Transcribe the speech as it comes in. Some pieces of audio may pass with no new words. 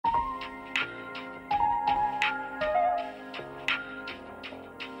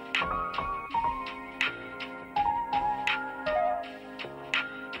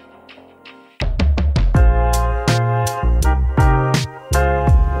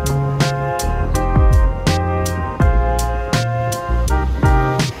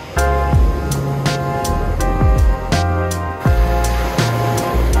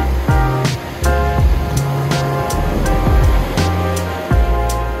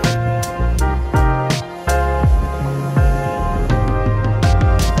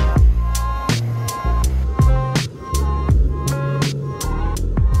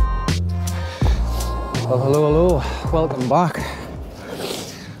back.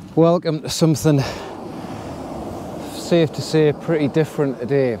 Welcome to something, safe to say, pretty different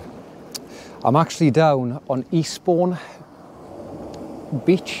today. I'm actually down on Eastbourne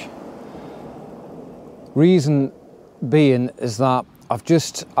beach. Reason being is that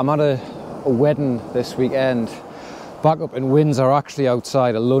I'm at a wedding this weekend back up in Windsor, actually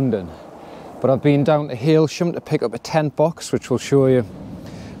outside of London. But I've been down to Hailsham to pick up a tent box, which we'll show you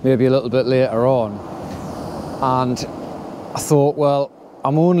maybe a little bit later on. And I thought, well,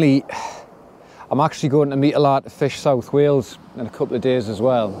 I'm actually going to meet a lad to fish South Wales in a couple of days as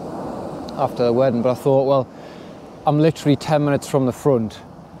well after the wedding. But I thought, well, I'm literally 10 minutes from the front.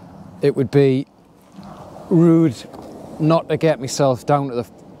 It would be rude not to get myself down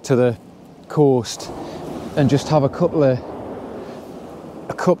to the coast and just have a couple of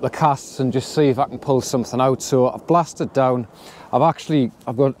casts and just see if I can pull something out. So I've blasted down. I've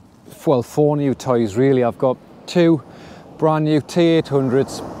got, well, 4 new toys really. I've got 2 brand new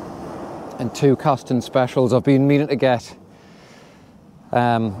T800's and 2 casting specials. I've been meaning to get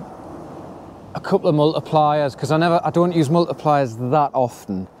a couple of multipliers, because I don't use multipliers that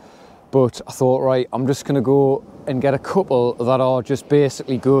often, but I thought, right, I'm just going to go and get a couple that are just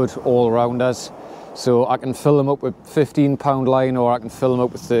basically good all-rounders. So I can fill them up with 15-pound line, or I can fill them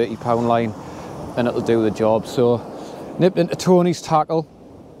up with 30-pound line, and it'll do the job. So nipped into Tony's tackle,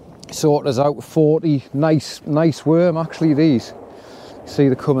 sorted us out with 40 nice worm. Actually, these, see,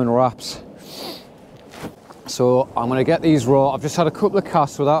 they come in wraps. So I'm going to get these raw. I've just had a couple of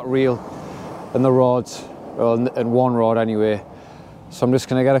casts with that reel and the rods, well, and 1 rod anyway. So I'm just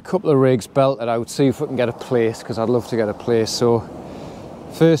going to get a couple of rigs belted out, see if we can get a Plaice, because I'd love to get a Plaice. So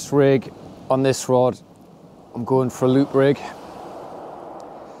first rig on this rod, I'm going for a loop rig,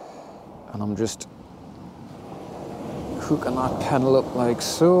 and I'm just hooking that pennel up like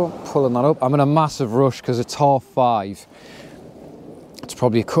so, pulling that up. I'm in a massive rush because it's 5:30. It's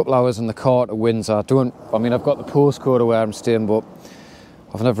probably a couple hours in the car to Windsor. I've got the postcode of where I'm staying, but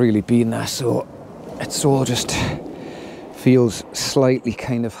I've never really been there, so it's all just feels slightly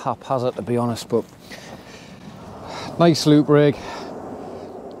kind of haphazard, to be honest. But nice loop rig.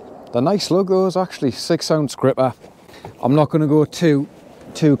 The nice lug those, actually, 6-ounce gripper. I'm not going to go too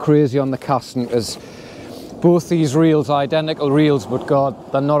crazy on the casting, because both these reels are identical reels, but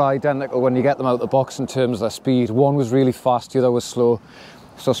God, they're not identical when you get them out of the box in terms of their speed. One was really fast, the other was slow.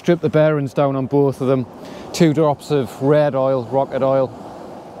 So I stripped the bearings down on both of them. 2 drops of red oil, rocket oil,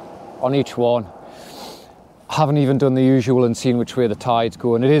 on each one. I haven't even done the usual and seen which way the tide's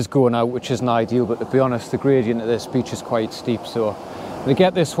going. It is going out, which isn't ideal, but to be honest, the gradient of this beach is quite steep, so I'm going to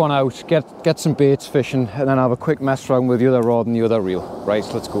get this one out, get some baits fishing, and then have a quick mess around with the other rod and the other reel. Right,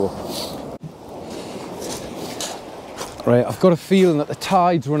 so let's go. Right, I've got a feeling that the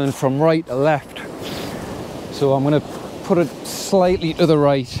tide's running from right to left, so I'm going to put it slightly to the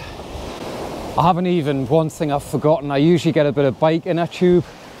right. One thing I've forgotten, I usually get a bit of bike inner tube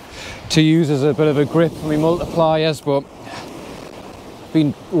to use as a bit of a grip for my multipliers, but I've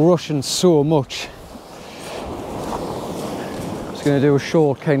been rushing so much. Going to do a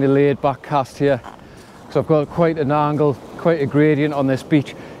short kind of laid back cast here, because I've got quite an angle, quite a gradient on this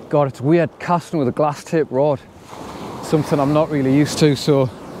beach. God, it's weird casting with a glass tip rod, something I'm not really used to, so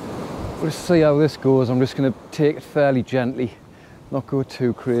we'll just see how this goes. I'm just going to take it fairly gently, not go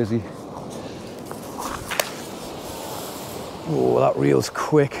too crazy. Oh, that reel's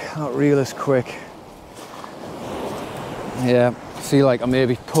quick, that reel is quick. Yeah, I feel like I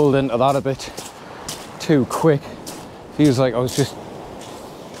maybe pulled into that a bit too quick. Feels like I was just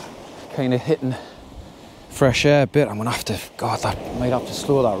kind of hitting fresh air a bit. I'm gonna have to, God, I might have to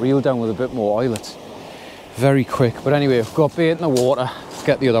slow that reel down with a bit more oil. It's very quick. But anyway, I've got bait in the water. Let's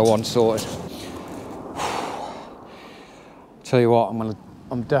get the other one sorted. Tell you what,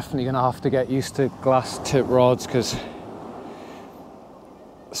 I'm definitely gonna have to get used to glass tip rods, because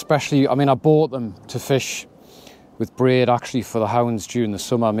especially, I bought them to fish with braid actually for the hounds during the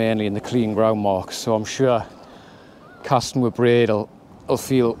summer, mainly in the clean ground marks. So I'm sure casting with braid will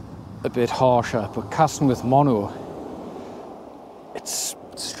feel a bit harsher, but casting with mono, it's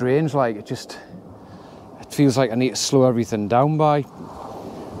strange. Like, it feels like I need to slow everything down by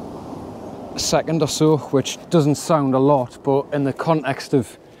a second or so, which doesn't sound a lot, but in the context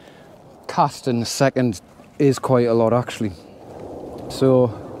of casting, a second is quite a lot actually. So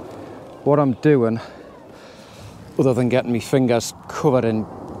what I'm doing, other than getting my fingers covered in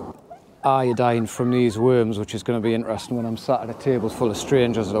iodine from these worms, which is going to be interesting when I'm sat at a table full of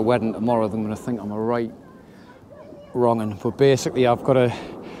strangers at a wedding tomorrow, they're going to think I'm a right wrong'un. But basically I've got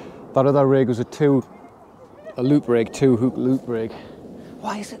that other rig was a loop rig, 2 hook loop rig.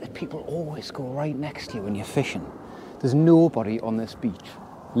 Why is it that people always go right next to you when you're fishing? There's nobody on this beach,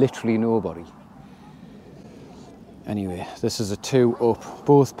 literally nobody. Anyway, this is a 2 up,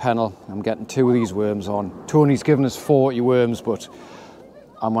 both pennel. I'm getting 2 of these worms on. Tony's given us 40 worms, but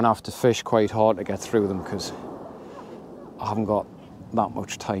I'm gonna have to fish quite hard to get through them because I haven't got that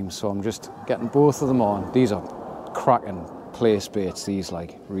much time. So I'm just getting both of them on. These are cracking Plaice baits, these,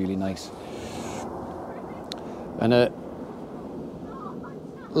 like, really nice. And a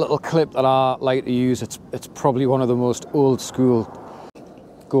little clip that I like to use, it's probably one of the most old school.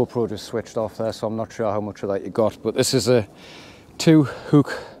 GoPro just switched off there, so I'm not sure how much of that you got, but this is a 2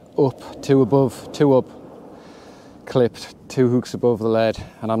 hook up, 2 above, 2 up, clipped, 2 hooks above the lead.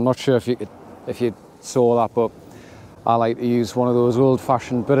 And I'm not sure if you saw that, but I like to use one of those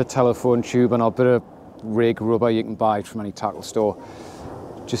old-fashioned bit of telephone tubing or bit of rig rubber you can buy from any tackle store.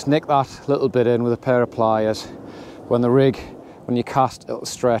 Just nick that little bit in with a pair of pliers. When you cast, it'll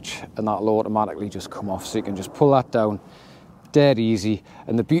stretch and that'll automatically just come off, so you can just pull that down dead easy.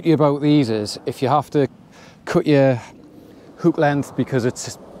 And the beauty about these is if you have to cut your hook length because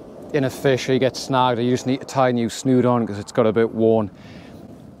it's in a fish or you get snagged or you just need to tie a new snood on because it's got a bit worn,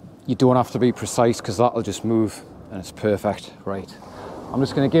 you don't have to be precise because that'll just move and it's perfect. Right, I'm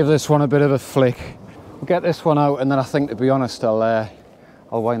just going to give this one a bit of a flick. We'll get this one out, and then I think, to be honest, I'll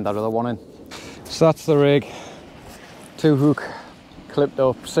wind that other one in. So that's the rig. 2 hook, clipped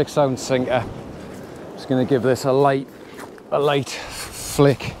up, 6 ounce sinker. Just going to give this a light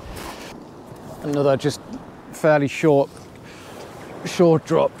flick. Another just fairly short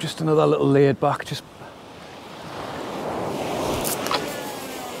drop, just another little laid back. Just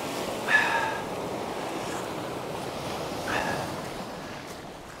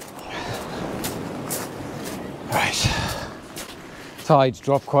right. Tides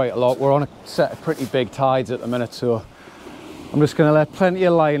drop quite a lot. We're on a set of pretty big tides at the minute, so I'm just going to let plenty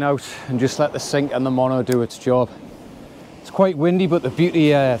of line out and just let the sink and the mono do its job. It's quite windy, but the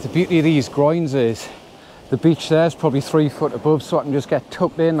beauty of these groins is the beach there is probably 3 foot above, so I can just get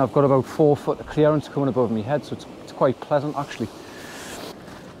tucked in. I've got about 4 foot of clearance coming above my head, so it's quite pleasant actually.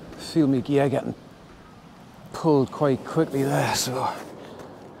 Feel my gear getting pulled quite quickly there. So,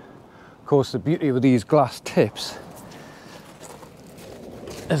 of course, the beauty with these glass tips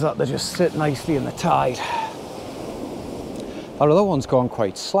is that they just sit nicely in the tide. Our other one's gone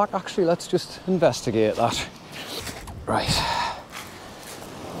quite slack actually. Let's just investigate that. Right,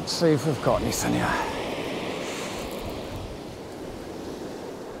 let's see if we've got anything here.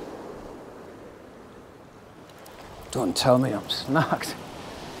 Don't tell me I'm snagged.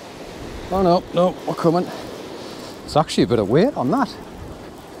 Oh no, we're coming. It's actually a bit of weight on that.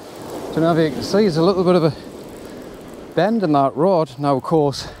 Don't know if you can see, there's a little bit of a bend in that rod. Now, of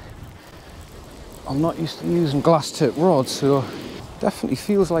course, I'm not used to using glass tip rods, so definitely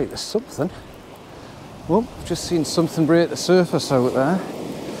feels like there's something. Well, I've just seen something break the surface out there.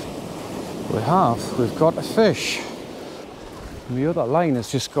 We've got a fish. And the other line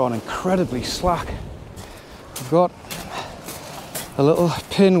has just gone incredibly slack. We've got a little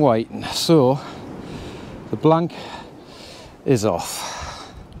pin whiting, so the blank is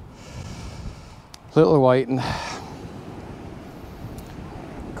off. Little whiting.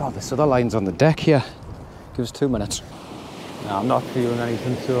 God, this other line's on the deck here. Give us 2 minutes. No, I'm not feeling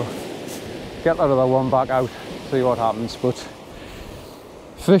anything, so get that other one back out, see what happens. But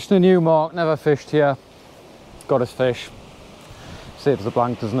fished a new mark, never fished here. Got a fish. Saves the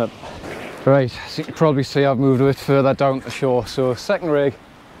blank, doesn't it? Right, as you can probably see, I've moved a bit further down the shore. So second rig,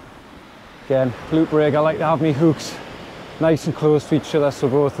 again, loop rig. I like to have my hooks nice and close to each other so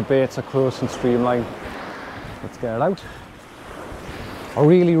both the baits are close and streamlined. Let's get it out. I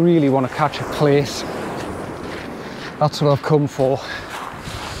really want to catch a Plaice. That's what I've come for.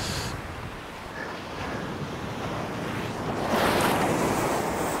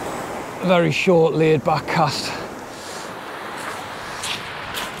 Very short laid back cast.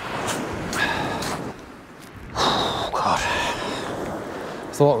 Oh God.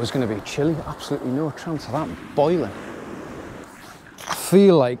 Thought it was going to be chilly. Absolutely no chance of that. Boiling. I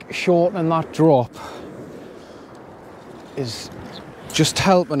feel like shortening that drop is just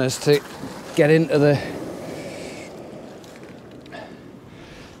helping us to get into the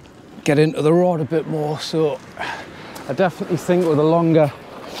rod a bit more. So I definitely think with a longer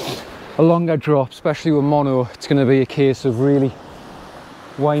drop, especially with mono, it's going to be a case of really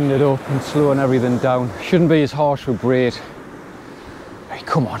winding it up and slowing everything down. Shouldn't be as harsh with braid. Hey,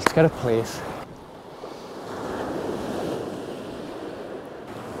 come on, let's get a Plaice.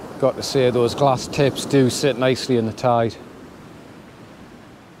 Got to say, those glass tips do sit nicely in the tide.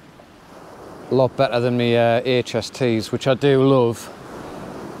 A lot better than my HSTs, which I do love,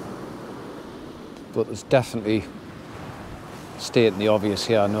 but there's definitely stating the obvious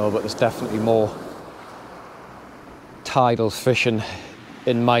here, I know, but there's definitely more tidal fishing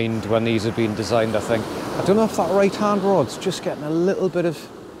in mind when these have been designed, I think. I don't know if that right hand rod's just getting a little bit of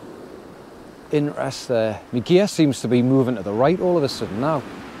interest there. My gear seems to be moving to the right all of a sudden now.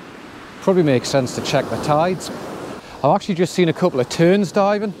 Probably makes sense to check the tides. I've actually just seen a couple of terns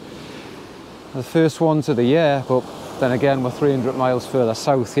diving. The first ones of the year, but then again we're 300 miles further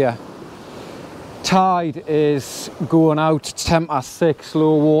south here. Tide is going out, it's 10 past 6,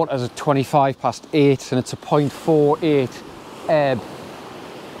 low water's at 25 past 8, and it's a 0.48 ebb.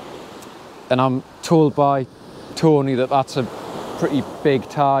 And I'm told by Tony that that's a pretty big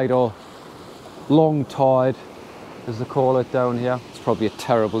tide, or long tide as they call it down here. It's probably a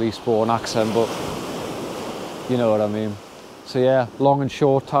terrible Eastbourne accent, but you know what I mean. So yeah, long and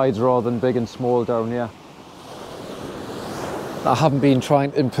short tides rather than big and small down here. I haven't been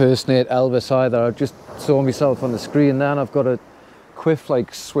trying to impersonate Elvis either. I just saw myself on the screen then. I've got a quiff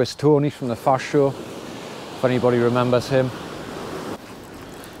like Swiss Tony from the Fast Show, if anybody remembers him.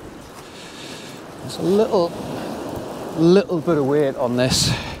 There's a little bit of weight on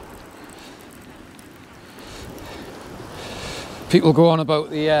this. People go on about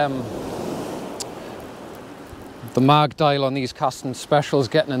the mag dial on these casting specials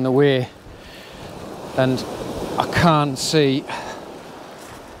getting in the way, and I can't see.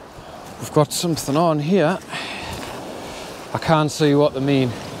 We've got something on here. I can't see what they mean.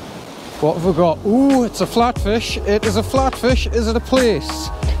 What have we got? Ooh, it's a flatfish. It is a flatfish. Is it a plaice?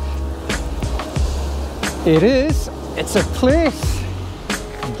 It is. It's a plaice.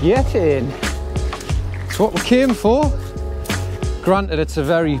 Get in. It's what we came for. Granted, it's a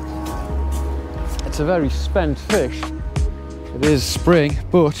very spent fish. It is spring,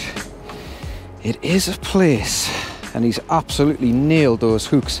 but it is a plaice, and he's absolutely nailed those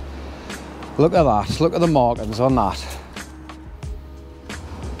hooks. Look at that. Look at the markings on that.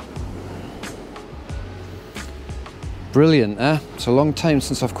 Brilliant, eh? It's a long time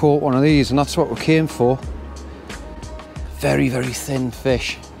since I've caught one of these, and that's what we came for. Very, very thin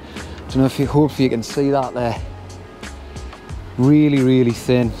fish. Don't know if you, hopefully you can see that there. Really, really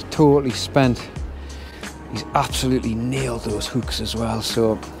thin, totally spent. He's absolutely nailed those hooks as well,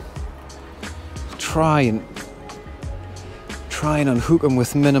 so try and unhook him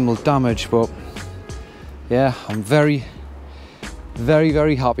with minimal damage, but yeah, I'm very, very,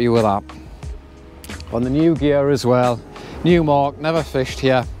 very happy with that. On the new gear as well, new mark, never fished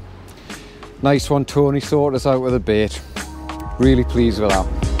here. Nice one, Tony sorted us out with a bait. Really pleased with that.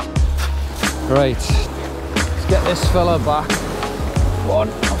 Right, let's get this fella back. Come on,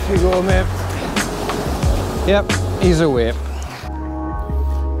 off you go, mate. Yep, he's away.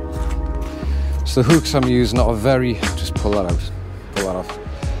 So the hooks I'm using are very, just pull that out, pull that off.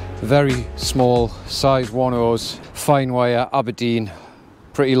 Very small, size 1/0s, fine wire, Aberdeen,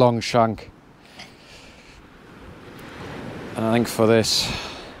 pretty long shank. And I think for this,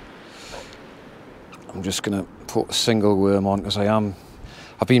 I'm just gonna put a single worm on, because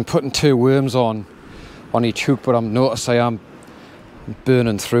I've been putting 2 worms on each hook, but I've noticed I am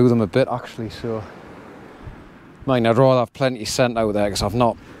burning through them a bit actually, so I'd rather have plenty sent out there, because I've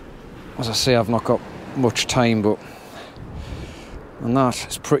not, as I say, I've not got much time, but and that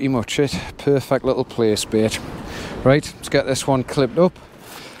is pretty much it. Perfect little Plaice bait. Right, let's get this one clipped up,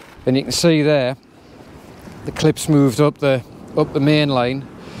 and you can see there the clip's moved up the main line.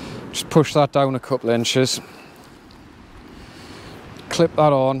 Just push that down a couple of inches, clip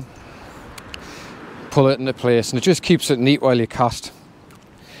that on, pull it into place, and it just keeps it neat while you cast.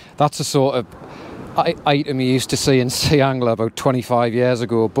 That's a sort of item you used to see in sea angler about 25 years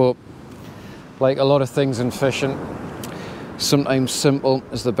ago, but like a lot of things in fishing, sometimes simple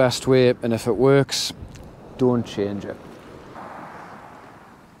is the best way, and if it works, don't change it.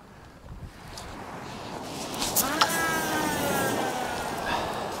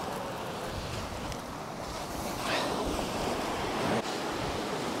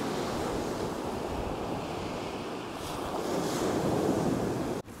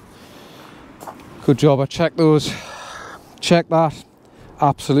 Good job, I checked those. Check that.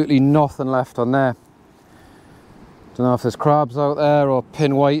 Absolutely nothing left on there. Don't know if there's crabs out there or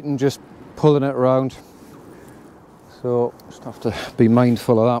pin whiting just pulling it around. So just have to be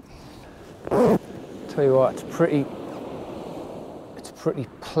mindful of that. Tell you what, it's pretty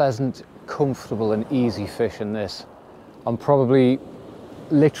pleasant, comfortable and easy fishing this. I'm probably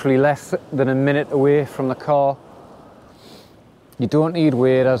literally less than a minute away from the car. You don't need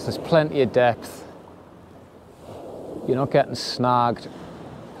waders, there's plenty of depth. You're not getting snagged,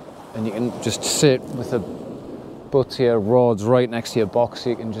 and you can just sit with the butts here, rods right next to your box,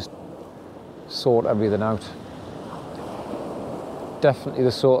 so you can just sort everything out. Definitely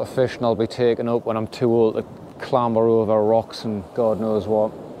the sort of fishing I'll be taking up when I'm too old to clamber over rocks and God knows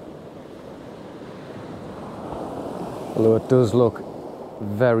what. Although it does look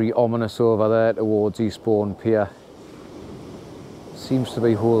very ominous over there towards Eastbourne Pier. Seems to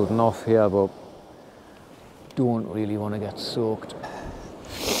be holding off here, but don't really want to get soaked.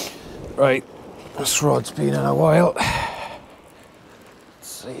 Right, this rod's been in a while. Let's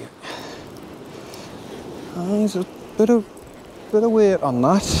see. There's a bit of weight on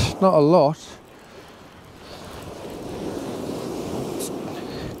that, not a lot.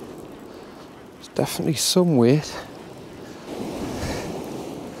 It's definitely some weight.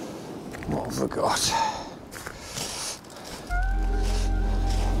 What have we got?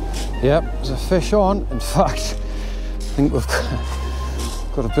 Yep, there's a fish on. In fact, I think we've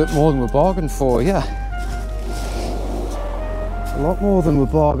got a bit more than we bargained for, yeah. A lot more than we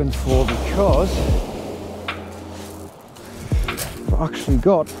bargained for, because we've actually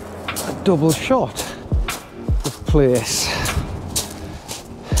got a double shot of Plaice.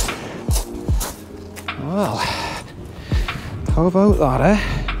 Well, how about that, eh?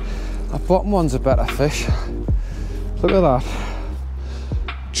 That bottom one's a better fish. Look at that.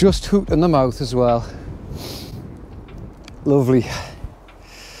 Just hooked in the mouth as well. Lovely.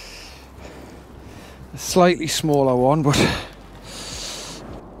 A slightly smaller one, but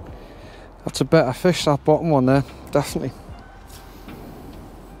that's a better fish, that bottom one there, definitely.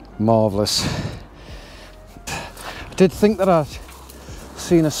 Marvellous. I did think that I'd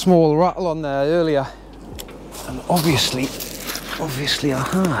seen a small rattle on there earlier, and obviously I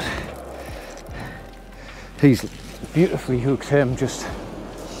had. He's beautifully hooked him, just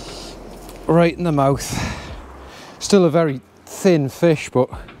right in the mouth. Still a very thin fish, but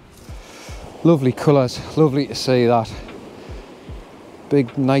lovely colours, lovely to see that.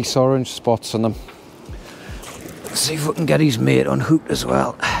 Big nice orange spots on them. Let's see if we can get his mate unhooked as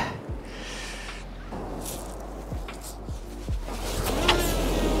well.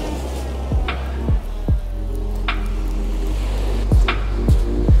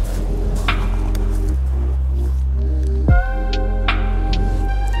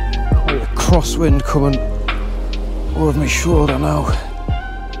 Crosswind coming over my shoulder now.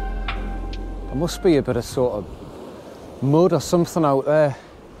 There must be a bit of sort of mud or something out there,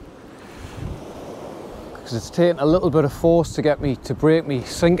 because it's taking a little bit of force to get me to break me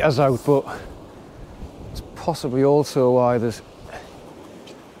sinkers out, but it's possibly also why there's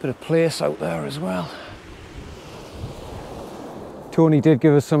a bit of Plaice out there as well. Tony did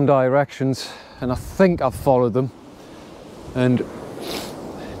give us some directions and I think I've followed them, and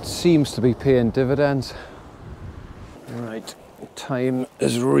seems to be paying dividends. Right, time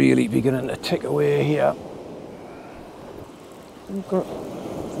is really beginning to tick away here. We've got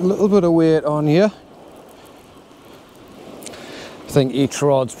a little bit of weight on here. I think each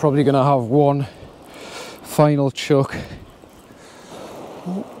rod's probably going to have one final chuck.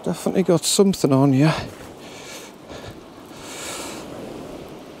 Oh, definitely got something on here.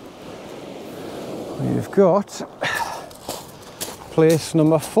 We've got Plaice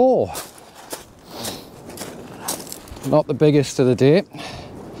number 4. Not the biggest of the day,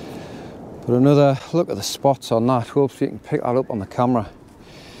 but another look at the spots on that. Hopefully you can pick that up on the camera.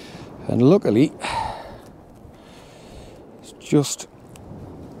 And luckily, it's just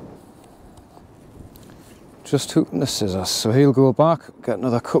hooking the scissors. So he'll go back, get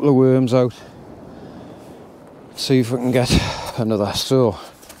another couple of worms out, see if we can get another. So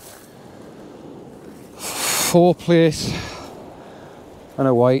 4 Plaice and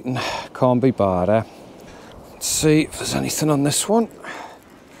a whiting, can't be bad, eh? Let's see if there's anything on this one.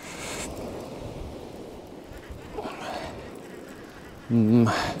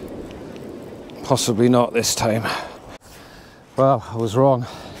 Possibly not this time. Well, I was wrong.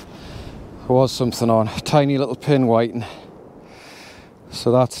 There was something on, tiny little pin whiting.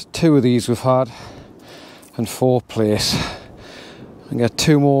 So that's 2 of these we've had, and 4 Plaice. And get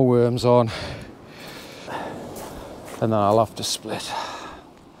 2 more worms on, and then I'll have to split.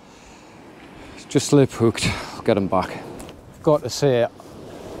 Just lip hooked, I'll get them back. I've got to say,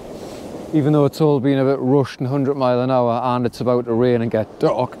 even though it's all been a bit rushed and 100 mile an hour and it's about to rain and get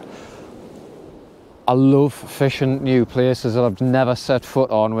dark, I love fishing new places that I've never set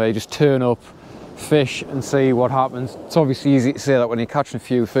foot on, where you just turn up, fish and see what happens. It's obviously easy to say that when you're catching a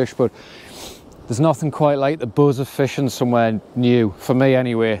few fish, but there's nothing quite like the buzz of fishing somewhere new, for me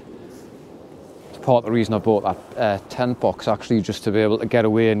anyway. Part of the reason I bought that tent box, actually, just to be able to get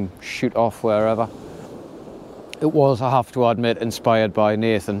away and shoot off wherever. It was, I have to admit, inspired by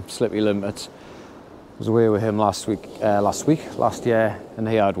Nathan, Slippy Limpets. I was away with him last year, and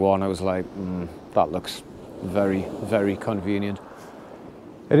he had one. I was like, that looks very, very convenient.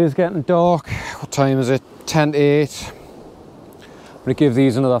 It is getting dark. What time is it? 10 to 8. I'm going to give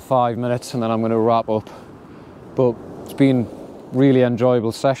these another 5 minutes and then I'm going to wrap up. But it's been a really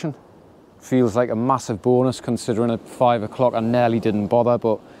enjoyable session. Feels like a massive bonus considering at 5 o'clock I nearly didn't bother,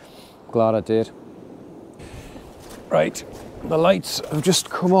 but glad I did. Right, the lights have just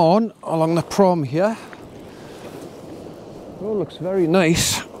come on along the prom here. Oh, looks very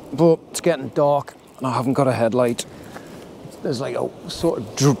nice, but it's getting dark and I haven't got a headlight. There's like a sort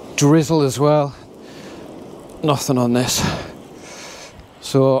of drizzle as well. Nothing on this.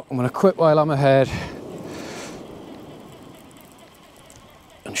 So I'm going to quit while I'm ahead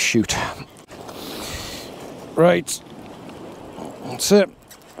and shoot. Right, that's it.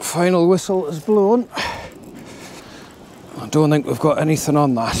 Final whistle is blown. I don't think we've got anything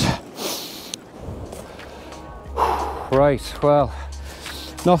on that. Right, well,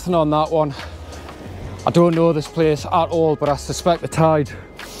 nothing on that one. I don't know this place at all, but I suspect the tide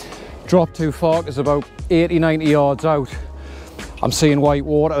dropped too far. It's about 80-90 yards out. I'm seeing white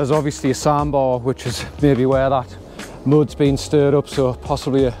water. There's obviously a sandbar, which is maybe where that mud's been stirred up, so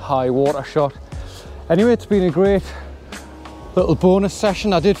possibly a high water shot. Anyway, it's been a great little bonus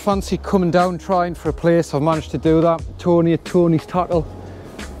session. I did fancy coming down trying for a place. I've managed to do that. Tony at Tony's Tackle.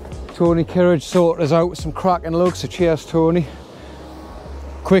 Tony Kirridge sorted us out with some cracking lugs, so cheers Tony.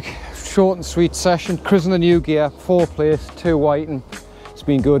 Quick, short and sweet session. Cruising the new gear, 4 Plaice, 2 whiting. It's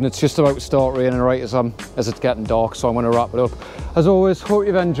been good and it's just about to start raining right as it's getting dark, so I'm going to wrap it up. As always, hope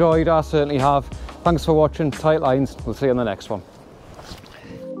you've enjoyed. I certainly have. Thanks for watching. Tight lines. We'll see you in the next one.